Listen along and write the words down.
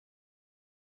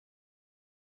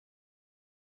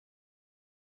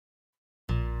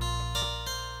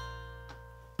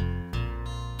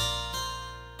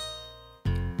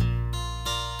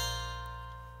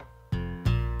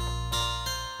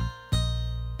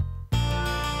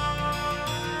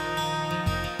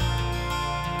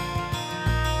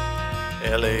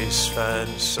LA's fine,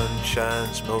 sun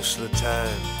shines most of the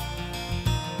time,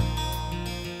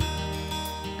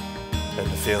 and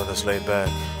the feeling is laid back.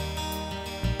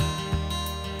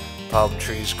 Palm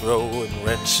trees grow and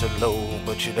rents are low,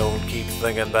 but you don't keep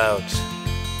thinking about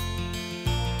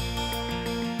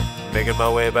making my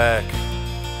way back.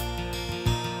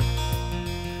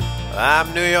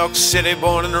 I'm New York City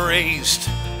born and raised,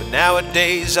 but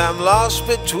nowadays I'm lost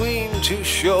between two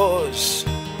shores.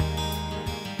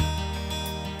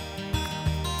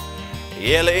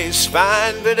 LA's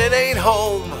fine, but it ain't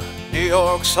home. New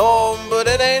York's home, but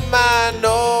it ain't mine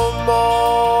no more.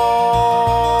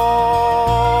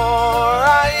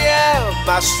 I am,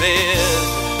 I said,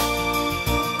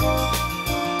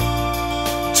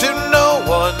 to no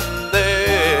one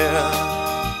there,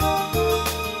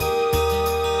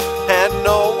 and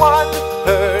no one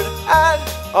heard at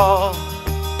all,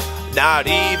 not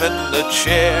even the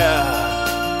chair.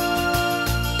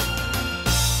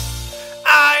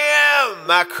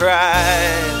 I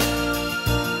cried,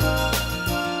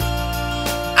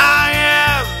 I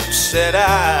am, said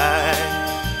I,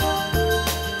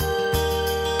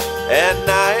 and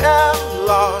I am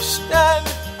lost and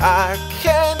I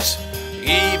can't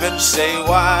even say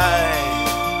why.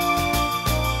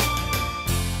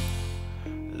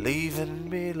 Leaving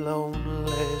me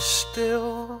lonely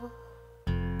still.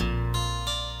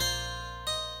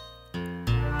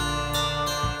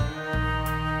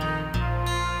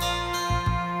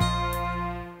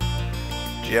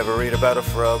 Did you ever read about a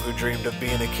frog who dreamed of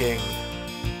being a king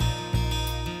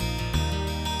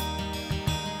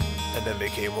and then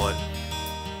became one?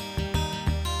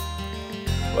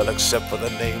 Well, except for the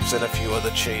names and a few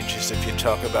other changes, if you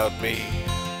talk about me,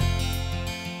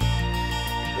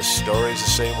 the story's the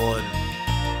same one.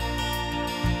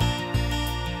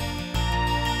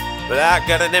 But I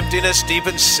got an emptiness deep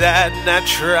inside, and I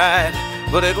tried,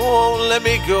 but it won't let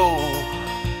me go.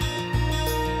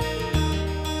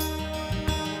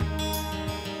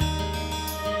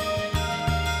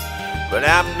 But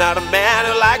I'm not a man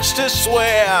who likes to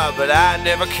swear, but I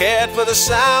never cared for the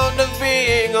sound of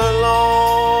being alone.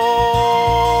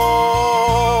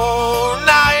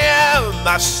 I am,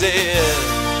 I said,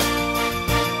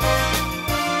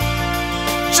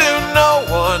 to no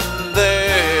one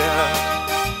there,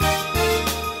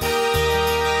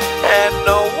 and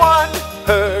no one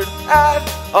heard at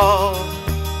all,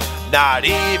 not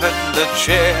even the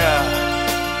chair.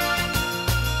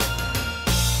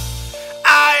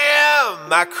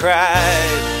 I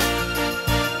cried,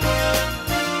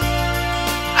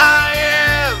 I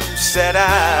am, said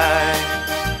I,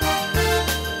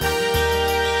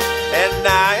 and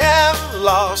I am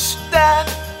lost and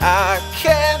I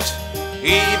can't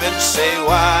even say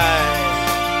why.